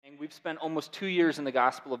we've spent almost 2 years in the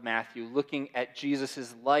Gospel of Matthew looking at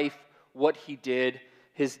Jesus' life, what he did,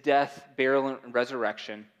 his death, burial, and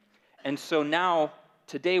resurrection. And so now,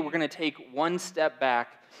 today, we're going to take one step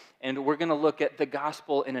back, and we're going to look at the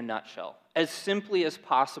gospel in a nutshell. As simply as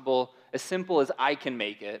possible, as simple as I can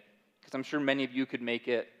make it, because I'm sure many of you could make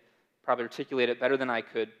it, probably articulate it better than I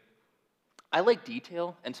could. I like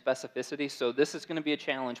detail and specificity, so this is going to be a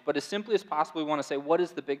challenge. But as simply as possible, we want to say, what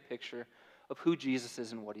is the big picture of who Jesus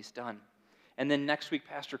is and what he's done? And then next week,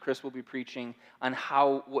 Pastor Chris will be preaching on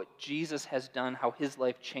how what Jesus has done, how his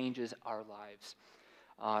life changes our lives.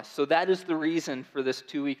 So that is the reason for this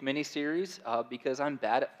 2-week mini-series, because I'm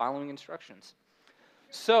bad at following instructions.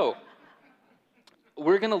 So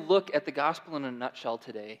we're going to look at the gospel in a nutshell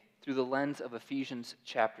today through the lens of Ephesians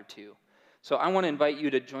chapter 2. So I want to invite you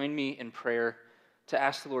to join me in prayer to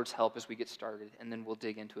ask the Lord's help as we get started, and then we'll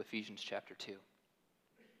dig into Ephesians chapter 2.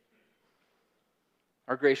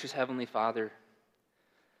 Our gracious Heavenly Father,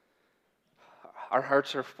 our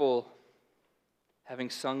hearts are full, having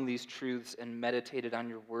sung these truths and meditated on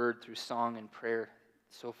your word through song and prayer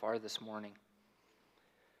so far this morning.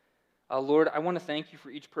 Lord, I want to thank you for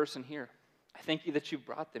each person here. I thank you that you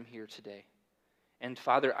brought them here today. And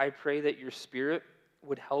Father, I pray that your Spirit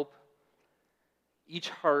would help each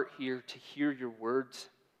heart here to hear your words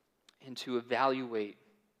and to evaluate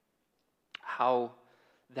how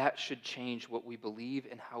that should change what we believe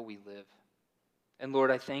and how we live. And Lord,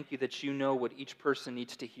 I thank you that you know what each person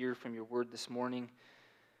needs to hear from your word this morning.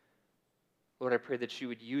 Lord, I pray that you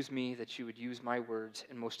would use me, that you would use my words,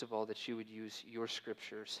 and most of all, that you would use your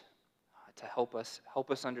scriptures to help us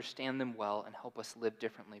understand them well and help us live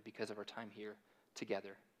differently because of our time here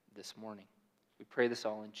together this morning. We pray this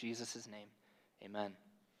all in Jesus' name. Amen.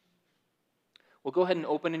 Well, go ahead and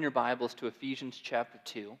open in your Bibles to Ephesians chapter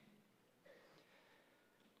 2.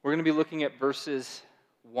 We're going to be looking at verses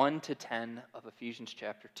 1 to 10 of Ephesians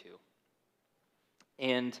chapter 2.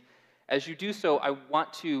 And as you do so, I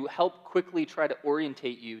want to help quickly try to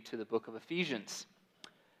orientate you to the book of Ephesians.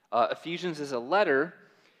 Ephesians is a letter,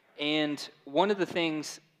 and one of the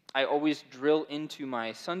things I always drill into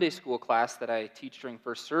my Sunday school class that I teach during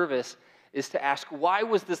first service is to ask, why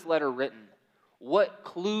was this letter written? What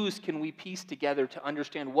clues can we piece together to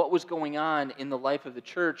understand what was going on in the life of the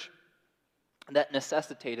church that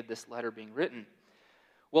necessitated this letter being written?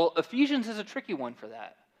 Well, Ephesians is a tricky one for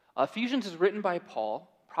that. Ephesians is written by Paul,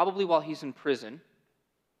 probably while he's in prison,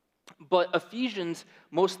 but Ephesians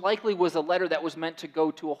most likely was a letter that was meant to go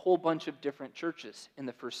to a whole bunch of different churches in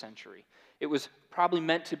the first century. It was probably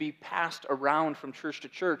meant to be passed around from church to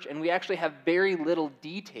church, and we actually have very little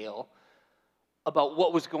detail about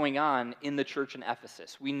what was going on in the church in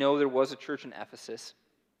Ephesus. We know there was a church in Ephesus,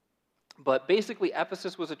 but basically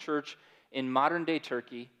Ephesus was a church in modern-day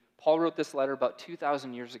Turkey. Paul wrote this letter about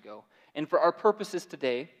 2,000 years ago. And for our purposes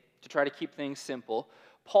today, to try to keep things simple,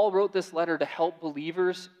 Paul wrote this letter to help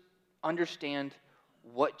believers understand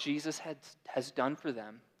what Jesus has done for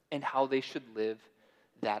them and how they should live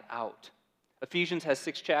that out. Ephesians has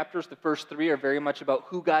 6 chapters. The first 3 are very much about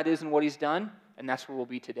who God is and what he's done, and that's where we'll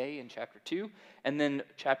be today in chapter 2. And then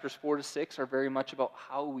chapters 4 to 6 are very much about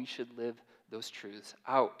how we should live those truths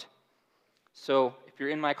out. So if you're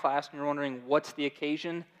in my class and you're wondering what's the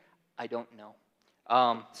occasion, I don't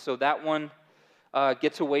know. So that one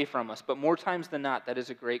gets away from us. But more times than not, that is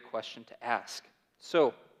a great question to ask.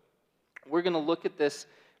 So we're going to look at this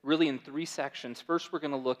really in 3 sections. First, we're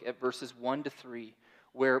going to look at verses 1 to 3,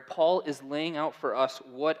 where Paul is laying out for us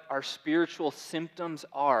what our spiritual symptoms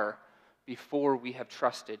are before we have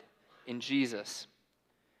trusted in Jesus.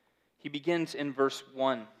 He begins in verse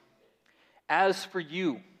 1. As for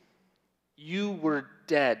you, you were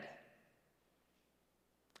dead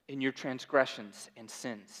in your transgressions and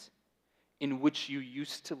sins, in which you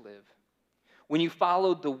used to live, when you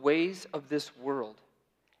followed the ways of this world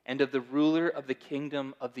and of the ruler of the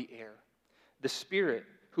kingdom of the air, the Spirit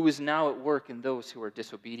who is now at work in those who are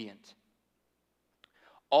disobedient.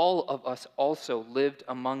 All of us also lived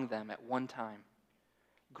among them at one time,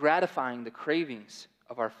 gratifying the cravings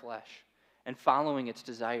of our flesh and following its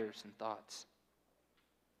desires and thoughts.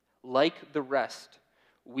 Like the rest,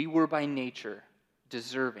 we were by nature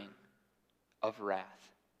deserving of wrath.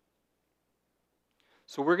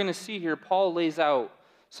 So we're going to see here, Paul lays out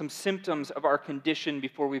some symptoms of our condition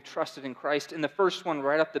before we've trusted in Christ. And the first one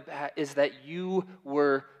right off the bat is that you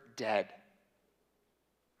were dead.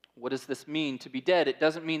 What does this mean, to be dead? It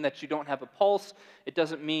doesn't mean that you don't have a pulse. It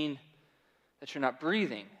doesn't mean that you're not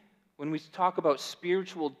breathing. When we talk about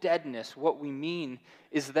spiritual deadness, what we mean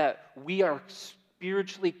is that we are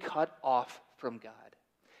spiritually cut off from God.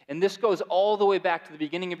 And this goes all the way back to the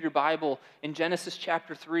beginning of your Bible in Genesis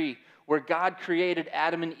chapter 3, where God created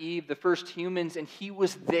Adam and Eve, the first humans, and he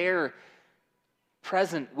was there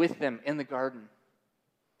present with them in the garden.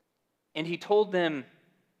 And he told them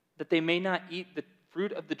that they may not eat the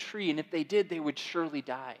fruit of the tree, and if they did, they would surely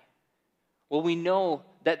die. Well, we know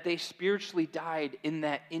that they spiritually died in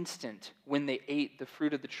that instant when they ate the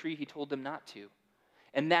fruit of the tree he told them not to.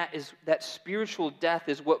 And that spiritual death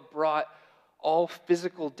is what brought all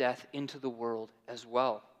physical death into the world as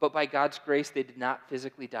well. But by God's grace, they did not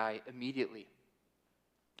physically die immediately.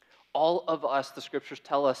 All of us, the scriptures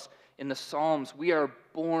tell us in the Psalms, we are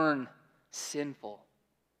born sinful.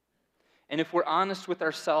 And if we're honest with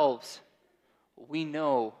ourselves, we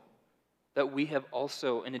know that we have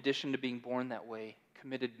also, in addition to being born that way,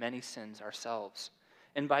 committed many sins ourselves.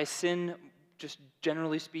 And by sin, just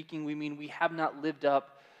generally speaking, we mean we have not lived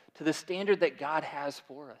up to the standard that God has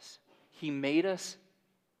for us. He made us.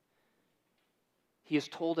 He has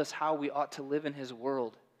told us how we ought to live in his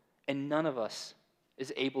world, and none of us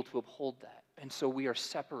is able to uphold that. And so we are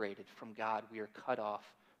separated from God. We are cut off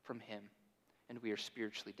from him, and we are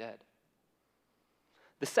spiritually dead.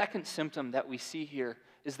 The second symptom that we see here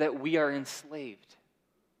is that we are enslaved.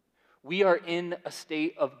 We are in a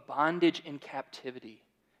state of bondage and captivity,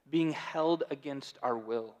 being held against our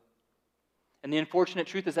will. And the unfortunate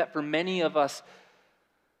truth is that for many of us,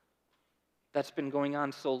 that's been going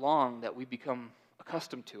on so long that we become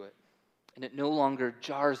accustomed to it, and it no longer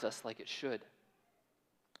jars us like it should.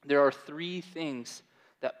 There are three things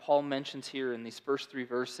that Paul mentions here in these first three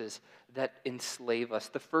verses that enslave us.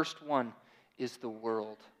 The first one is the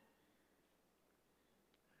world.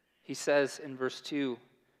 He says in verse 2,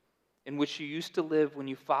 in which you used to live when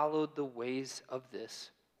you followed the ways of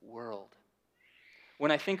this world.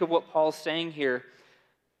 When I think of what Paul's saying here,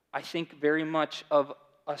 I think very much of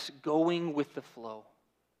us going with the flow,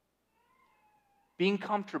 being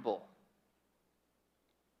comfortable.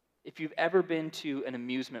 If you've ever been to an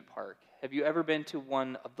amusement park, have you ever been to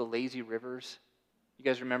one of the lazy rivers? You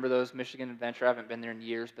guys remember those? Michigan Adventure, I haven't been there in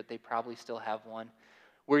years, but they probably still have one,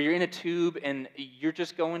 where you're in a tube and you're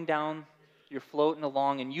just going down, you're floating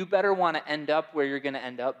along, and you better want to end up where you're going to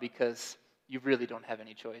end up because you really don't have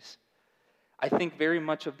any choice. I think very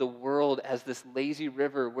much of the world as this lazy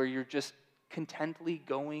river where you're just contently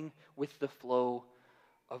going with the flow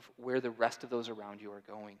of where the rest of those around you are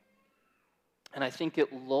going. And I think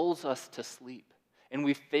it lulls us to sleep, and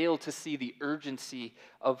we fail to see the urgency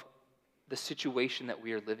of the situation that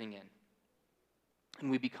we are living in.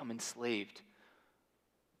 And we become enslaved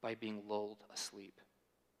by being lulled asleep.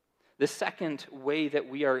 The second way that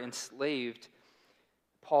we are enslaved,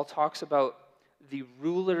 Paul talks about the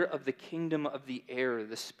ruler of the kingdom of the air,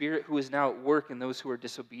 the spirit who is now at work in those who are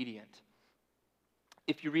disobedient.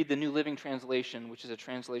 If you read the New Living Translation, which is a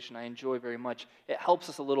translation I enjoy very much, it helps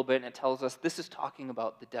us a little bit, and it tells us this is talking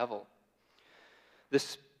about the devil. The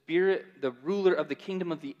spirit, the ruler of the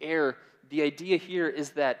kingdom of the air, the idea here is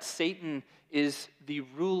that Satan is the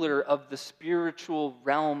ruler of the spiritual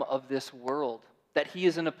realm of this world, that he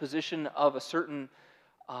is in a position of a certain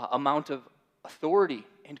amount of authority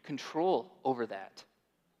and control over that.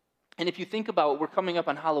 And if you think about, we're coming up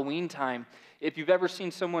on Halloween time, if you've ever seen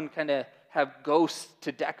someone kind of have ghosts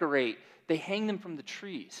to decorate, they hang them from the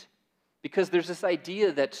trees because there's this idea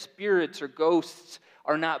that spirits or ghosts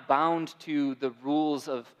are not bound to the rules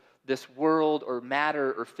of this world or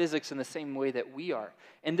matter or physics in the same way that we are.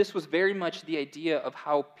 And this was very much the idea of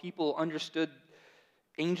how people understood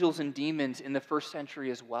angels and demons in the first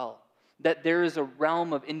century as well, that there is a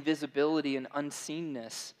realm of invisibility and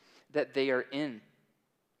unseenness that they are in.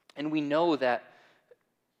 And we know that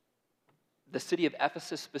the city of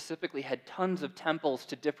Ephesus specifically had tons of temples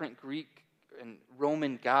to different Greek and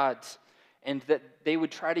Roman gods, and that they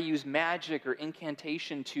would try to use magic or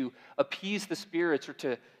incantation to appease the spirits or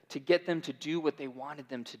to get them to do what they wanted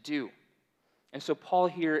them to do. And so Paul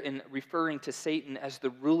here, in referring to Satan as the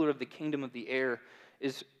ruler of the kingdom of the air,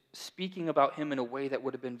 is speaking about him in a way that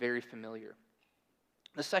would have been very familiar.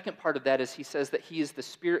 The second part of that is he says that he is the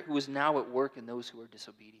spirit who is now at work in those who are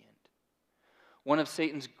disobedient. One of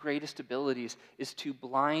Satan's greatest abilities is to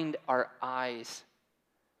blind our eyes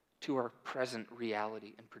to our present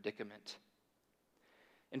reality and predicament.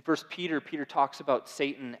 In 1 Peter, Peter talks about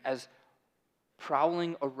Satan as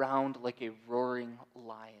prowling around like a roaring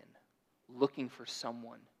lion, looking for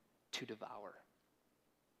someone to devour.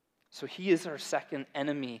 So he is our second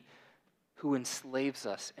enemy who enslaves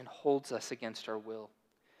us and holds us against our will.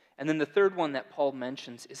 And then the third one that Paul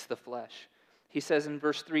mentions is the flesh. He says in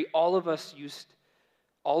verse 3, all of us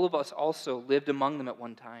also lived among them at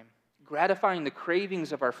one time, gratifying the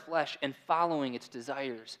cravings of our flesh and following its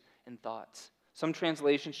desires and thoughts. Some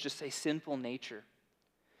translations just say sinful nature.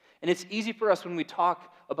 And it's easy for us when we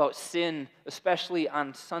talk about sin, especially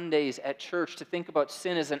on Sundays at church, to think about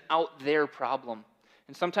sin as an out there problem.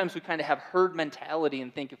 And sometimes we kind of have herd mentality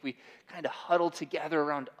and think if we kind of huddle together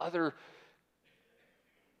around other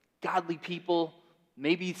godly people,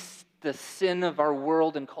 maybe the sin of our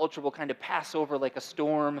world and culture will kind of pass over like a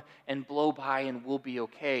storm and blow by and we'll be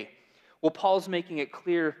okay. Well, Paul's making it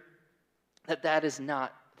clear that that is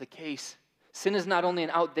not the case. Sin is not only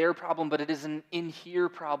an out there problem, but it is an in here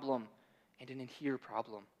problem and an in here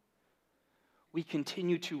problem. We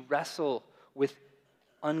continue to wrestle with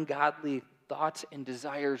ungodly thoughts and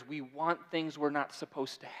desires. We want things we're not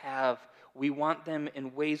supposed to have. We want them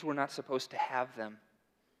in ways we're not supposed to have them.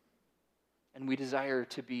 And we desire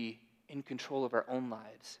to be in control of our own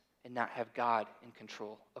lives and not have God in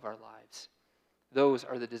control of our lives. Those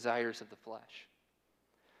are the desires of the flesh.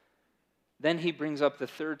 Then he brings up the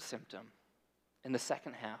third symptom in the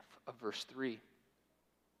second half of verse 3.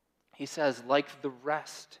 He says, like the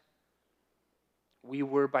rest, we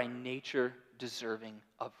were by nature deserving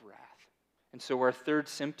of wrath. And so our third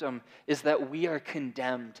symptom is that we are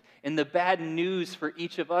condemned. And the bad news for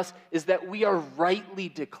each of us is that we are rightly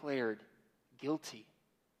declared guilty.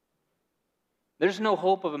 There's no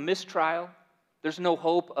hope of a mistrial. There's no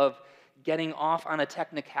hope of getting off on a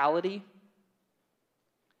technicality.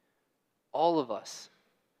 All of us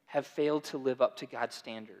have failed to live up to God's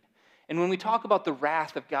standard. And when we talk about the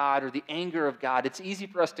wrath of God or the anger of God, it's easy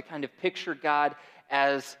for us to kind of picture God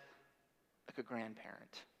as like a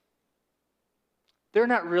grandparent. They're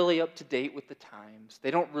not really up to date with the times.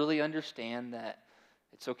 They don't really understand that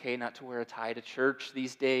it's okay not to wear a tie to church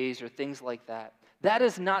these days or things like that. That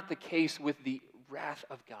is not the case with the wrath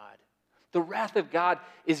of God. The wrath of God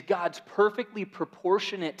is God's perfectly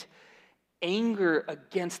proportionate anger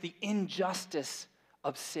against the injustice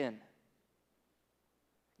of sin.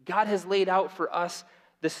 God has laid out for us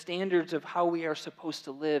the standards of how we are supposed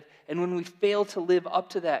to live, and when we fail to live up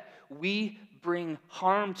to that, we bring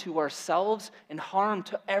harm to ourselves and harm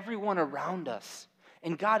to everyone around us.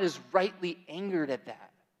 And God is rightly angered at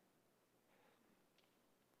that.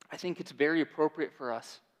 I think it's very appropriate for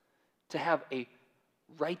us to have a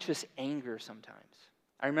righteous anger sometimes.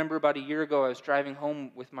 I remember about a year ago, I was driving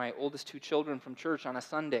home with my oldest two children from church on a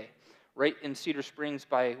Sunday, right in Cedar Springs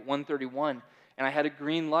by 131, and I had a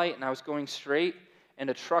green light, and I was going straight, and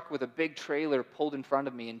a truck with a big trailer pulled in front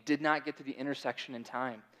of me and did not get to the intersection in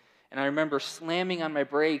time. And I remember slamming on my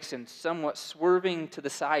brakes and somewhat swerving to the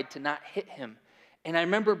side to not hit him. And I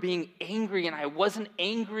remember being angry, and I wasn't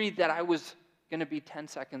angry that I was going to be 10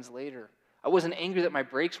 seconds later. I wasn't angry that my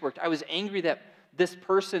brakes worked. I was angry that this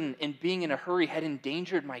person, in being in a hurry, had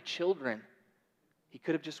endangered my children. He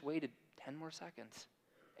could have just waited 10 more seconds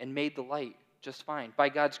and made the light just fine. By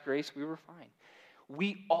God's grace, we were fine.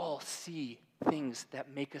 We all see things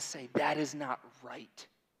that make us say, that is not right.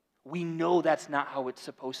 We know that's not how it's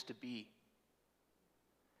supposed to be.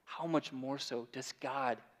 How much more so does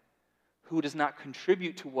God, who does not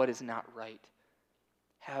contribute to what is not right,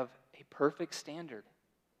 have a perfect standard?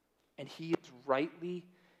 And he is rightly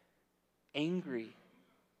angry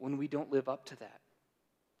when we don't live up to that.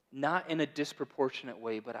 Not in a disproportionate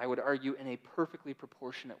way, but I would argue in a perfectly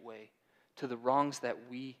proportionate way to the wrongs that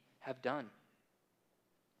we have done.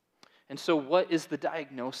 And so what is the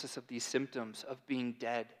diagnosis of these symptoms of being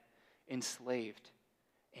dead, enslaved,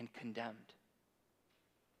 and condemned?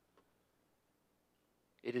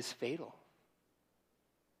 It is fatal.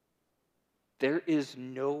 There is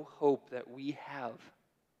no hope that we have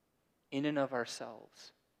in and of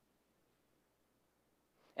ourselves.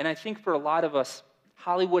 And I think for a lot of us,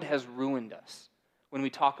 Hollywood has ruined us when we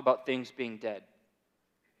talk about things being dead.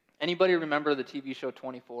 Anybody remember the TV show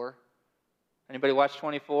 24? Anybody watch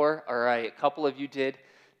 24? All right, a couple of you did.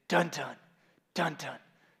 Dun dun, dun dun,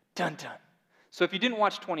 dun dun. So if you didn't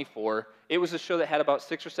watch 24, it was a show that had about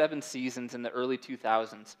 6 or 7 seasons in the early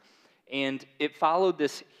 2000s. And it followed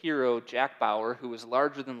this hero, Jack Bauer, who was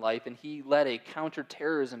larger than life, and he led a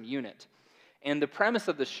counterterrorism unit. And the premise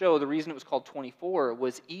of the show, the reason it was called 24,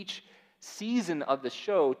 was each season of the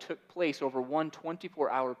show took place over one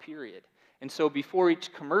 24-hour period. And so before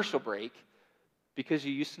each commercial break, because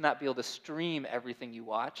you used to not be able to stream everything you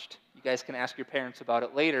watched, you guys can ask your parents about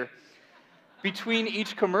it later, between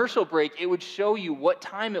each commercial break, it would show you what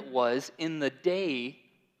time it was in the day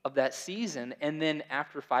of that season, and then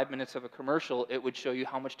after 5 minutes of a commercial, it would show you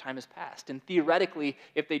how much time has passed. And theoretically,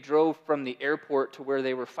 if they drove from the airport to where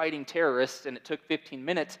they were fighting terrorists and it took 15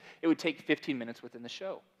 minutes, it would take 15 minutes within the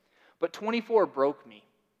show. But 24 broke me.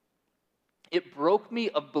 It broke me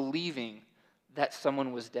of believing that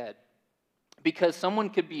someone was dead. Because someone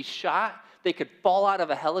could be shot, they could fall out of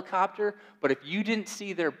a helicopter, but if you didn't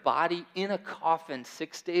see their body in a coffin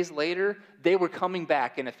 6 days later, they were coming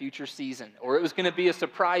back in a future season, or it was going to be a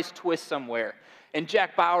surprise twist somewhere. And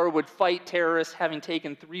Jack Bauer would fight terrorists having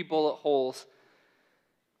taken 3 bullet holes.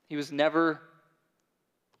 He was never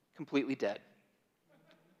completely dead.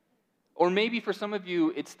 Or maybe for some of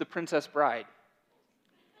you, it's The Princess Bride,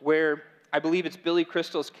 where I believe it's Billy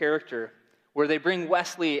Crystal's character, where they bring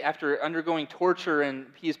Wesley after undergoing torture, and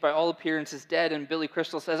he is by all appearances dead, and Billy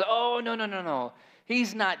Crystal says, oh, no,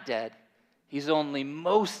 he's not dead. He's only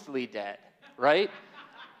mostly dead, right?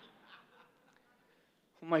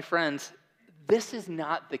 Well, my friends, this is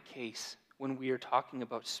not the case when we are talking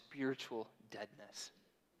about spiritual deadness.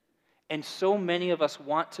 And so many of us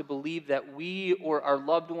want to believe that we or our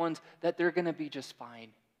loved ones, that they're going to be just fine.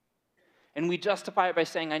 And we justify it by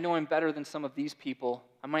saying, I know I'm better than some of these people.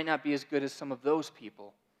 I might not be as good as some of those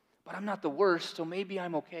people. But I'm not the worst, so maybe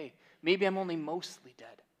I'm okay. Maybe I'm only mostly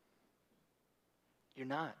dead. You're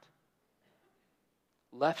not.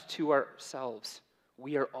 Left to ourselves,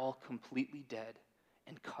 we are all completely dead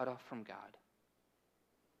and cut off from God.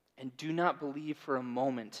 And do not believe for a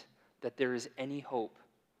moment that there is any hope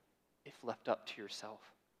if left up to yourself.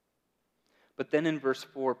 But then in verse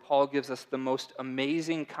 4, Paul gives us the most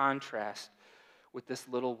amazing contrast with this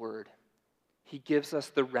little word. He gives us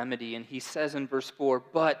the remedy, and he says in verse 4,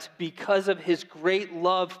 but because of his great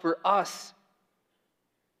love for us,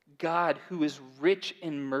 God, who is rich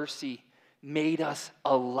in mercy, made us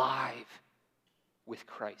alive with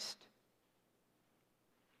Christ,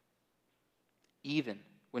 even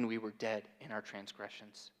when we were dead in our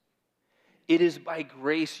transgressions. It is by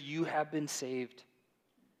grace you have been saved.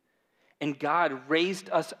 And God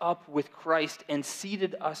raised us up with Christ and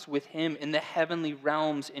seated us with him in the heavenly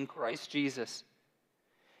realms in Christ Jesus,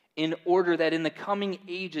 in order that in the coming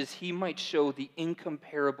ages he might show the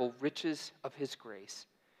incomparable riches of his grace,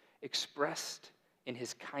 expressed in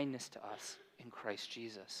his kindness to us in Christ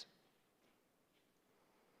Jesus.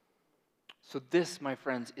 So this, my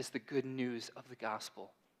friends, is the good news of the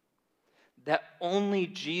gospel. That only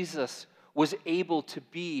Jesus was able to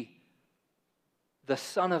be the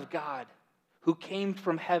Son of God, who came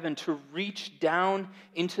from heaven to reach down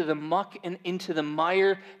into the muck and into the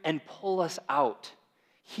mire and pull us out.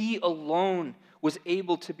 He alone was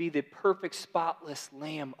able to be the perfect, spotless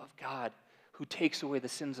Lamb of God who takes away the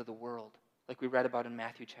sins of the world, like we read about in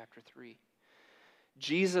Matthew chapter 3.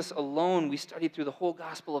 Jesus alone, we studied through the whole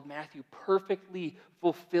Gospel of Matthew, perfectly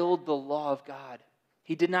fulfilled the law of God.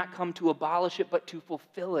 He did not come to abolish it, but to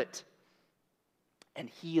fulfill it. And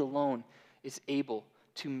he alone is able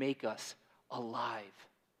to make us alive.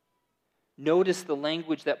 Notice the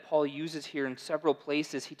language that Paul uses here in several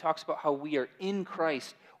places. He talks about how we are in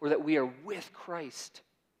Christ, or that we are with Christ.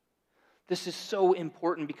 This is so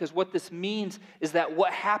important because what this means is that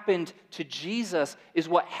what happened to Jesus is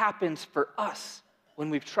what happens for us when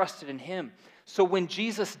we've trusted in him. So when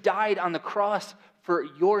Jesus died on the cross for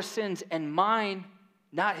your sins and mine,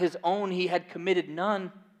 not his own, he had committed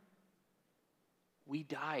none, we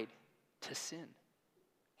died to sin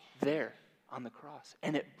there on the cross.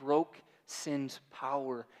 And it broke sin's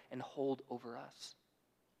power and hold over us.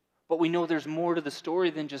 But we know there's more to the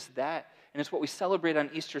story than just that. And it's what we celebrate on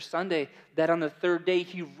Easter Sunday, that on the third day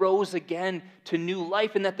he rose again to new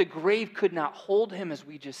life and that the grave could not hold him, as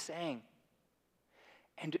we just sang.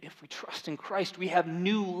 And if we trust in Christ, we have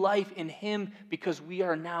new life in him because we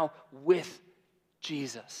are now with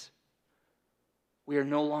Jesus. We are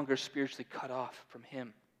no longer spiritually cut off from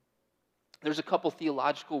him. There's a couple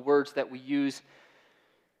theological words that we use.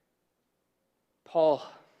 Paul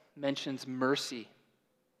mentions mercy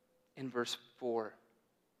in verse 4.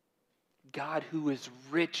 God who is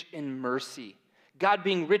rich in mercy. God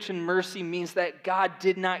being rich in mercy means that God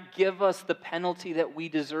did not give us the penalty that we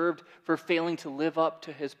deserved for failing to live up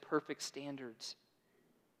to his perfect standards.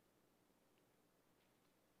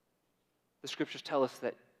 The scriptures tell us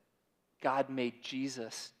that God made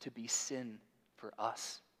Jesus to be sin for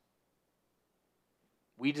us.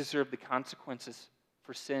 We deserve the consequences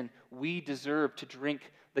for sin. We deserve to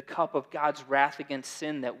drink the cup of God's wrath against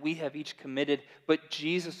sin that we have each committed. But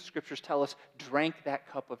Jesus, the scriptures tell us, drank that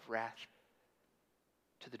cup of wrath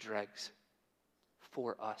to the dregs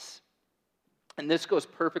for us. And this goes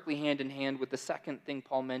perfectly hand in hand with the second thing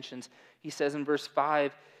Paul mentions. He says in verse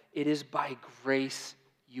 5, it is by grace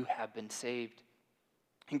you have been saved.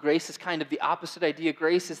 And grace is kind of the opposite idea.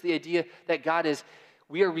 Grace is the idea that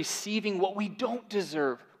we are receiving what we don't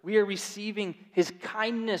deserve. We are receiving his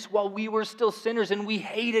kindness while we were still sinners and we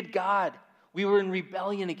hated God. We were in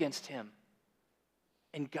rebellion against him.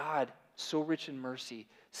 And God, so rich in mercy,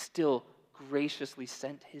 still graciously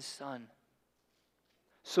sent his Son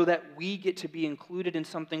so that we get to be included in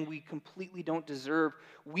something we completely don't deserve.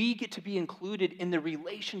 We get to be included in the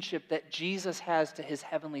relationship that Jesus has to his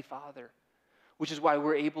heavenly Father, which is why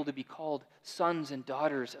we're able to be called sons and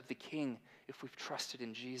daughters of the King if we've trusted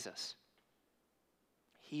in Jesus.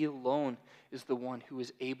 He alone is the one who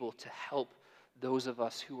is able to help those of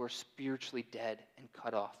us who are spiritually dead and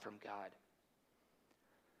cut off from God.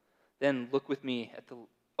 Then look with me at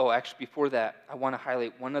before that, I want to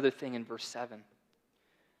highlight one other thing in verse 7.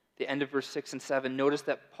 The end of verse 6 and 7, notice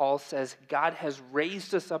that Paul says, God has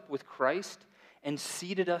raised us up with Christ and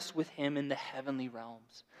seated us with him in the heavenly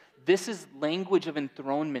realms. This is language of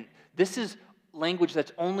enthronement. This is language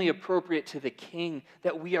that's only appropriate to the King,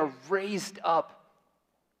 that we are raised up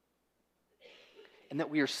and that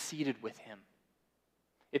we are seated with him.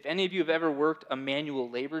 If any of you have ever worked a manual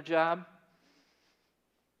labor job,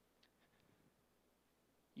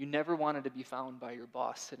 you never wanted to be found by your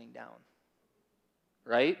boss sitting down,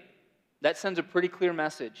 right? That sends a pretty clear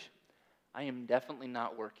message. I am definitely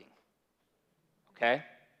not working, okay?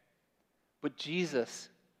 But Jesus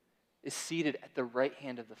is seated at the right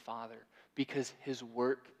hand of the Father because his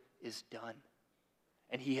work is done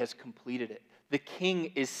and he has completed it. The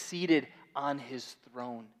King is seated on his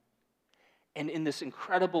throne. And in this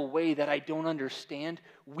incredible way that I don't understand,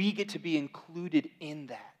 we get to be included in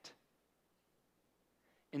that,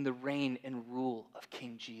 in the reign and rule of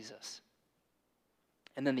King Jesus.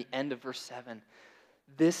 And then the end of verse 7,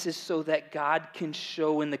 this is so that God can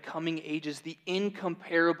show in the coming ages the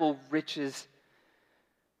incomparable riches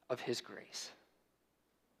of his grace.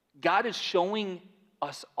 God is showing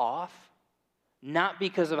us off, not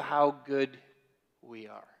because of how good we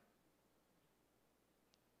are,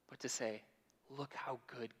 but to say, look how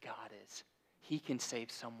good God is. He can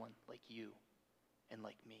save someone like you and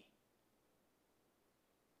like me.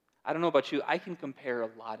 I don't know about you, I can compare a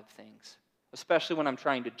lot of things, especially when I'm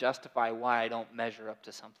trying to justify why I don't measure up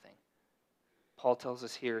to something. Paul tells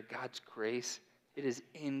us here, God's grace, it is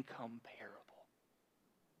incomparable.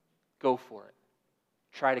 Go for it.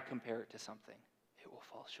 Try to compare it to something. It will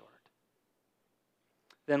fall short.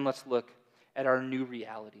 Then let's look at our new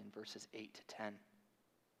reality in verses 8 to 10.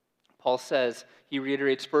 Paul says, he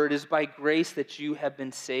reiterates, for it is by grace that you have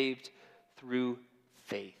been saved through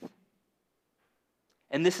faith.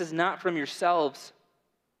 And this is not from yourselves,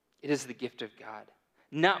 it is the gift of God.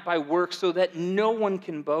 Not by works, so that no one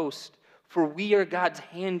can boast. For we are God's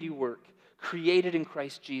handiwork, created in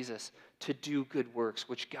Christ Jesus to do good works,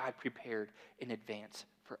 which God prepared in advance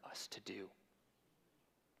for us to do.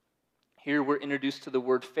 Here we're introduced to the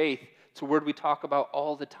word faith. It's a word we talk about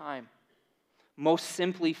all the time. Most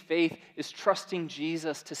simply, faith is trusting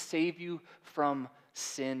Jesus to save you from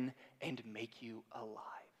sin and make you alive.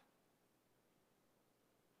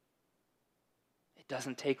 It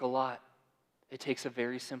doesn't take a lot. It takes a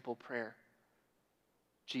very simple prayer.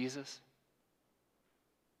 Jesus,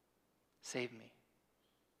 save me.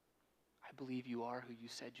 I believe you are who you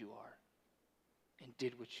said you are and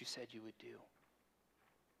did what you said you would do.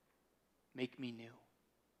 Make me new,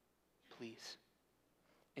 please.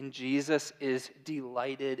 And Jesus is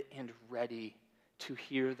delighted and ready to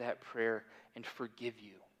hear that prayer and forgive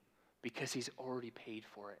you because he's already paid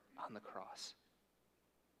for it on the cross.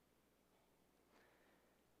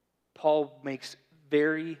 Paul makes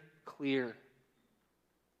very clear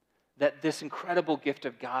that this incredible gift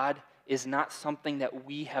of God is not something that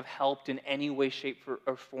we have helped in any way, shape,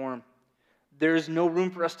 or form. There is no room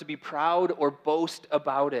for us to be proud or boast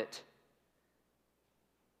about it.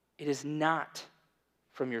 It is not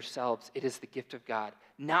from yourselves. It is the gift of God.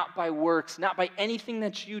 Not by works, not by anything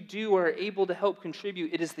that you do or are able to help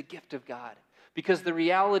contribute. It is the gift of God. Because the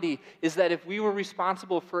reality is that if we were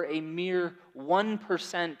responsible for a mere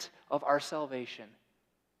 1% of our salvation,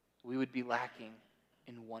 we would be lacking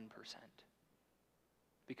in 1%.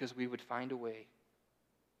 Because we would find a way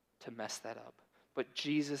to mess that up. But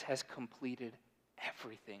Jesus has completed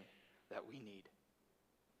everything that we need.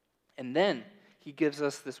 And then he gives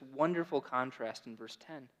us this wonderful contrast in verse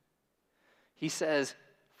 10. He says,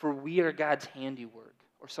 for we are God's handiwork,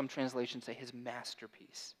 or some translations say his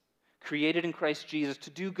masterpiece, created in Christ Jesus to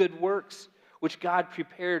do good works, which God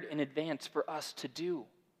prepared in advance for us to do.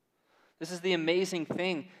 This is the amazing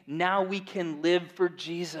thing. Now we can live for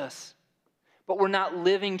Jesus. But we're not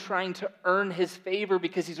living trying to earn his favor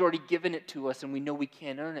because he's already given it to us and we know we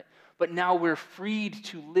can't earn it. But now we're freed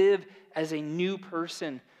to live as a new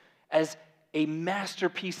person, as a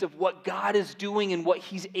masterpiece of what God is doing and what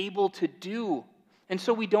he's able to do. And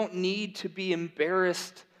so we don't need to be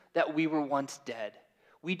embarrassed that we were once dead.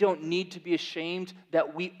 We don't need to be ashamed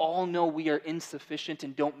that we all know we are insufficient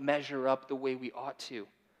and don't measure up the way we ought to.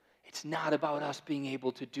 It's not about us being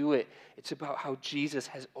able to do it. It's about how Jesus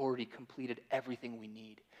has already completed everything we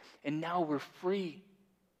need. And now we're free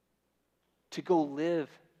to go live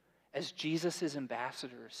as Jesus'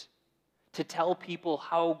 ambassadors, to tell people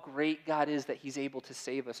how great God is that he's able to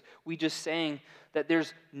save us. We just sang that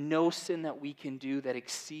there's no sin that we can do that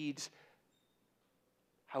exceeds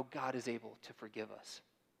how God is able to forgive us.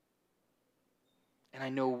 And I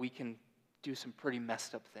know we can do some pretty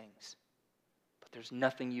messed up things, but there's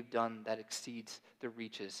nothing you've done that exceeds the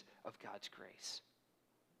reaches of God's grace.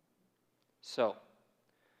 So,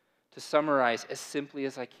 to summarize as simply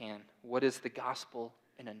as I can, what is the gospel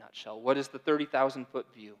in a nutshell? What is the 30,000-foot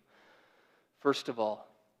view? First of all,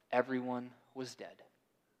 everyone was dead.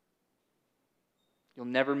 You'll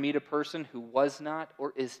never meet a person who was not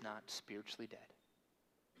or is not spiritually dead.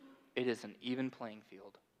 It is an even playing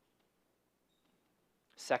field.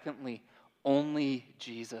 Secondly, only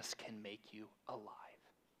Jesus can make you alive.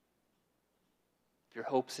 If your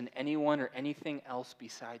hope's in anyone or anything else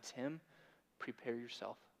besides him, prepare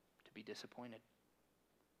yourself to be disappointed.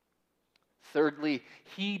 Thirdly,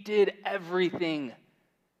 he did everything,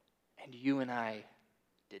 and you and I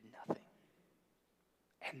did nothing.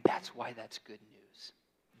 And that's why that's good news.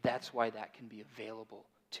 That's why that can be available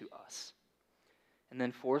to us. And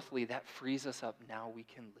then fourthly, that frees us up. Now we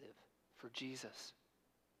can live for Jesus.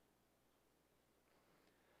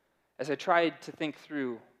 As I tried to think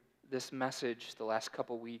through this message the last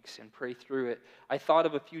couple weeks and pray through it, I thought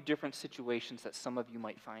of a few different situations that some of you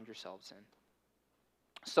might find yourselves in.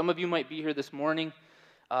 Some of you might be here this morning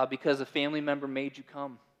because a family member made you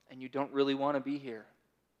come and you don't really want to be here.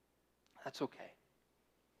 That's okay.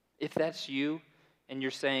 If that's you and you're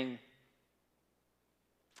saying,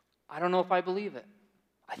 I don't know if I believe it,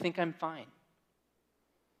 I think I'm fine,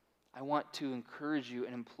 I want to encourage you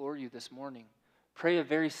and implore you this morning. Pray a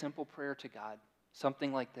very simple prayer to God.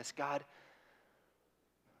 Something like this: God,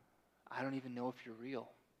 I don't even know if you're real.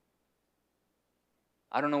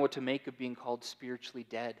 I don't know what to make of being called spiritually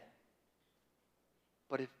dead.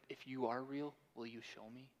 But if you are real, will you show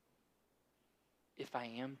me? If I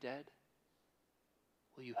am dead,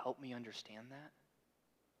 will you help me understand that?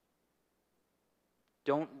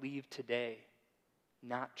 Don't leave today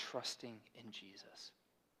not trusting in Jesus.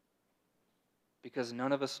 Because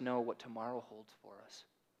none of us know what tomorrow holds for us.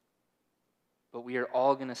 But we are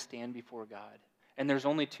all going to stand before God. And there's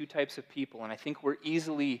only two types of people. And I think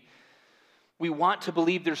we want to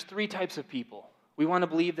believe there's three types of people. We want to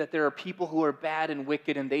believe that there are people who are bad and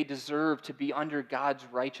wicked and they deserve to be under God's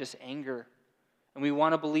righteous anger. And we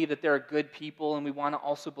want to believe that there are good people, and we want to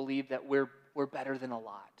also believe that we're better than a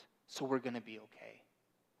lot. So we're going to be okay.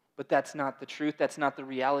 But that's not the truth. That's not the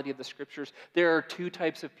reality of the Scriptures. There are two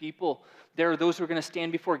types of people. There are those who are going to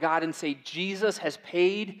stand before God and say, Jesus has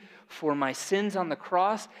paid for my sins on the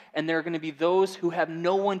cross, and there are going to be those who have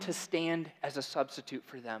no one to stand as a substitute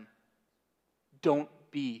for them. Don't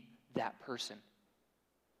be that person.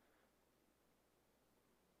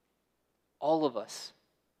 All of us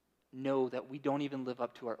know that we don't even live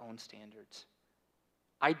up to our own standards.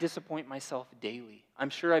 I disappoint myself daily. I'm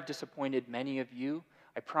sure I've disappointed many of you.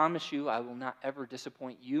 I promise you I will not ever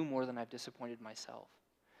disappoint you more than I've disappointed myself.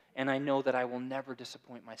 And I know that I will never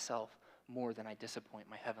disappoint myself more than I disappoint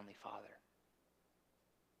my Heavenly Father.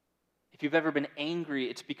 If you've ever been angry,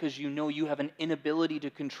 it's because you know you have an inability to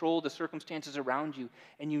control the circumstances around you,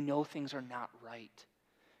 and you know things are not right.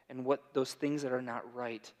 And what those things that are not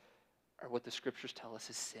right are what the Scriptures tell us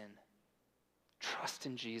is sin. Trust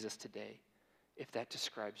in Jesus today, if that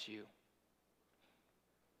describes you.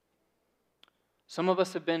 Some of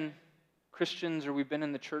us have been Christians, or we've been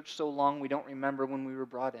in the church so long we don't remember when we were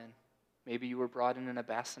brought in. Maybe you were brought in a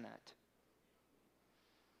bassinet.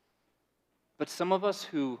 But some of us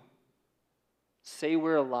who say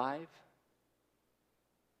we're alive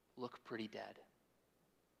look pretty dead.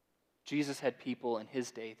 Jesus had people in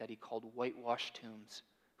his day that he called whitewashed tombs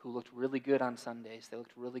who looked really good on Sundays. They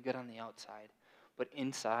looked really good on the outside. But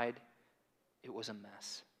inside, it was a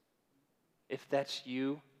mess. If that's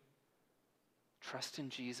you, trust in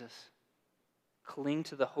Jesus. Cling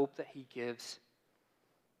to the hope that he gives.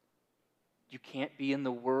 You can't be in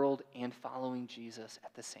the world and following Jesus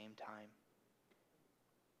at the same time.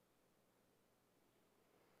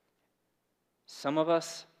 Some of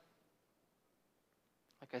us,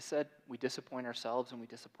 like I said, we disappoint ourselves and we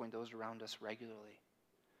disappoint those around us regularly.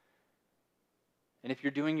 And if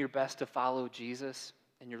you're doing your best to follow Jesus,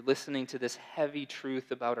 and you're listening to this heavy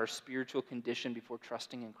truth about our spiritual condition before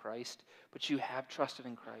trusting in Christ, but you have trusted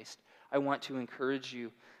in Christ, I want to encourage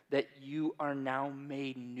you that you are now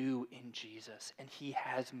made new in Jesus, and he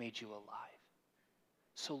has made you alive.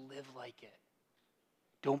 So live like it.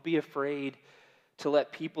 Don't be afraid to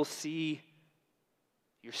let people see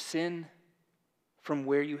your sin from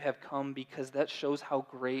where you have come, because that shows how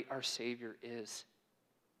great our Savior is.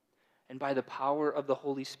 And by the power of the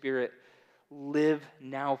Holy Spirit, live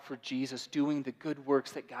now for Jesus, doing the good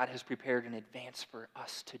works that God has prepared in advance for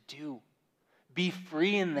us to do. Be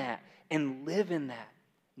free in that and live in that.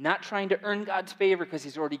 Not trying to earn God's favor because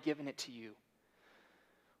he's already given it to you.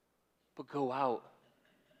 But go out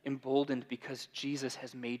emboldened because Jesus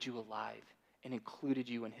has made you alive and included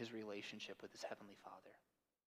you in his relationship with his heavenly Father.